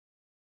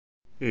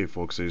Hey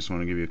folks, I just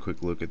want to give you a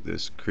quick look at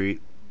this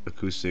Crate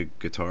acoustic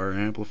guitar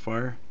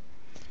amplifier.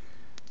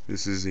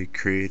 This is a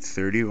Crate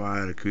 30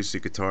 watt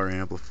acoustic guitar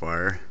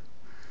amplifier.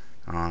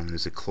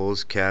 It's a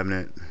closed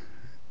cabinet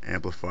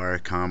amplifier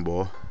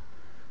combo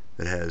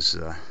that has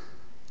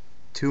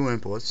two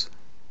inputs.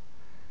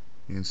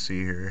 You can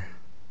see here.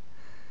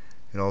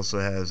 It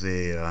also has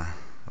a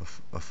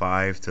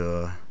 5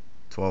 to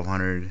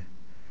 1200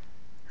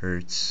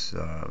 hertz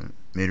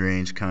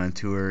mid-range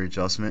contour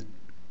adjustment.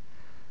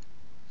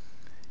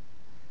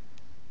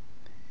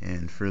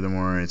 And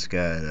furthermore, it's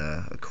got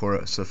a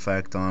chorus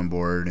effect on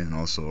board and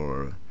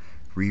also a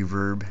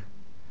reverb,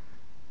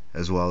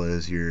 as well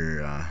as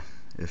your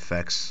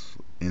effects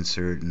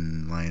insert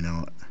and line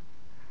out.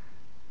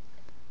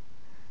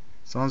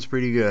 Sounds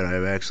pretty good.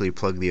 I've actually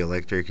plugged the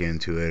electric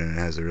into it and it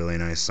has a really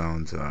nice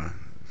sound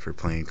for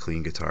playing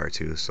clean guitar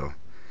too. So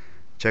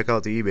check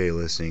out the eBay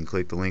listing,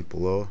 click the link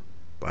below.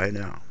 Buy it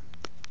now.